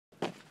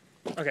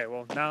Okay,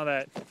 well, now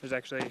that there's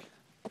actually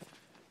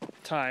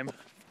time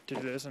to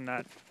do this and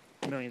not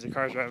millions of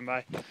cars driving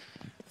by,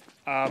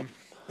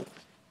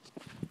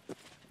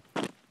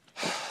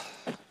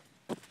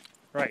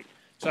 right,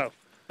 so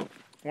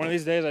one of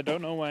these days, I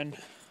don't know when,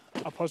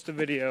 I'll post a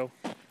video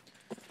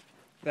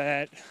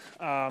that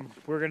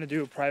we're going to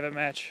do a private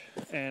match,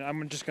 and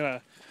I'm just going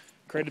to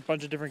create a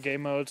bunch of different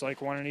game modes,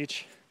 like one in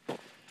each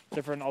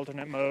different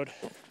alternate mode,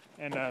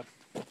 and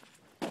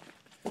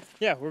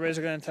yeah, we're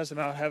basically going to test them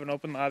out, have an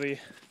open lobby.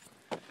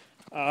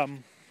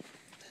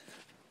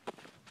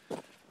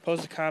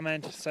 Post a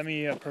comment, send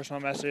me a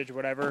personal message,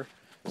 whatever,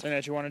 saying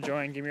that you want to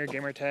join, give me your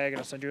gamer tag, and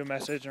I'll send you a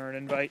message or an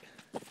invite.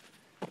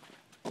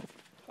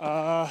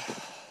 I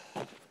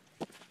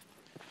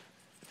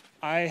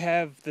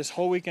have this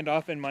whole weekend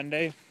off in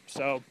Monday,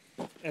 so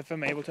if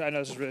I'm able to, I know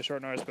this is really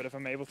short notice, but if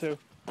I'm able to,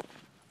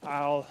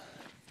 I'll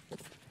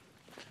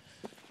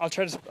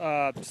try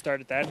to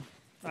start it then.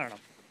 I don't know.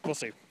 We'll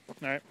see.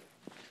 All right.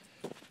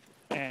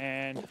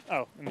 And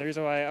the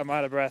reason why I'm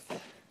out of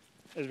breath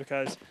is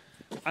because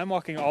I'm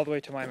walking all the way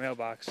to my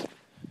mailbox.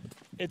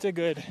 It's a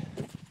good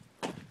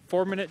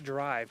 4-minute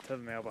drive to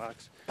the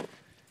mailbox,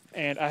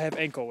 and I have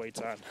ankle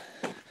weights on.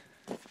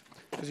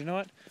 Because you know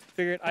what?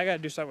 Figured I gotta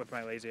do something with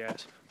my lazy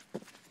ass.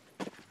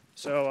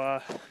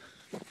 So,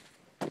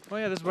 well,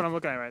 yeah, this is what I'm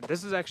looking at right now.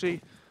 This is actually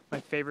my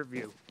favorite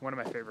view. One of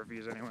my favorite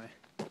views, anyway.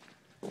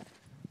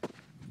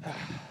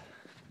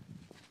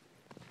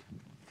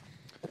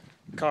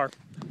 Car.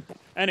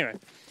 Anyway.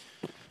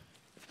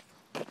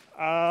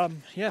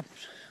 Yeah.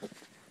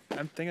 I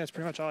think that's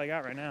pretty much all I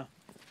got right now.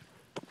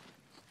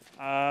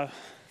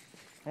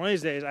 One of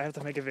these days, I have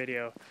to make a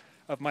video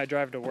of my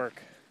drive to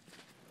work.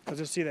 Because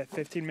you'll see that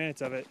 15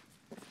 minutes of it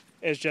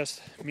is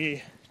just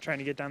me trying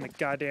to get down the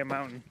goddamn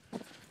mountain.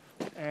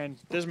 And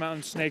this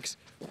mountain snakes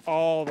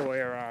all the way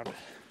around.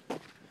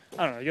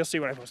 I don't know, you'll see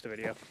when I post a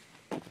video.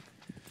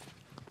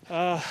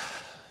 Yeah,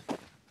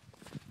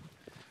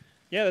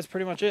 that's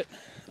pretty much it.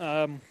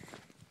 I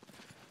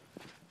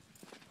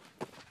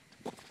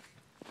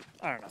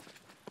don't know.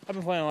 I've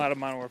been playing a lot of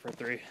Modern Warfare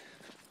 3.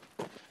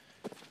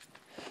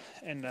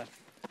 And,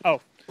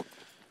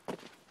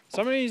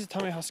 somebody needs to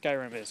tell me how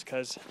Skyrim is,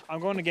 because I'm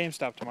going to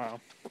GameStop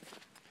tomorrow.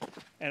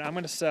 And I'm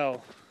going to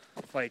sell,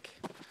 like,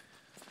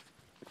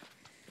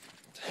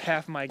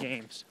 half my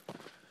games.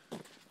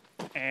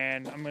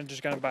 And I'm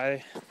just going to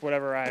buy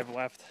whatever I have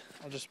left.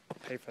 I'll just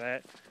pay for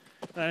that.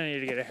 And I need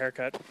to get a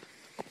haircut.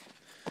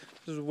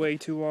 This is way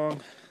too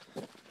long.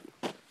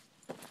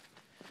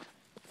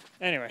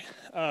 Anyway,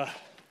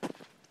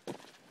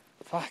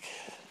 fuck.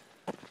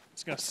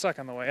 It's gonna suck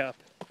on the way up.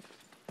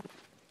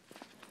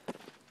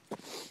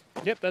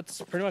 Yep,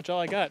 that's pretty much all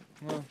I got.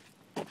 Well,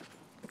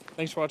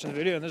 thanks for watching the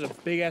video, and there's a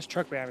big ass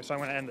truck behind me, so I'm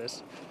gonna end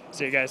this.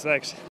 See you guys, thanks.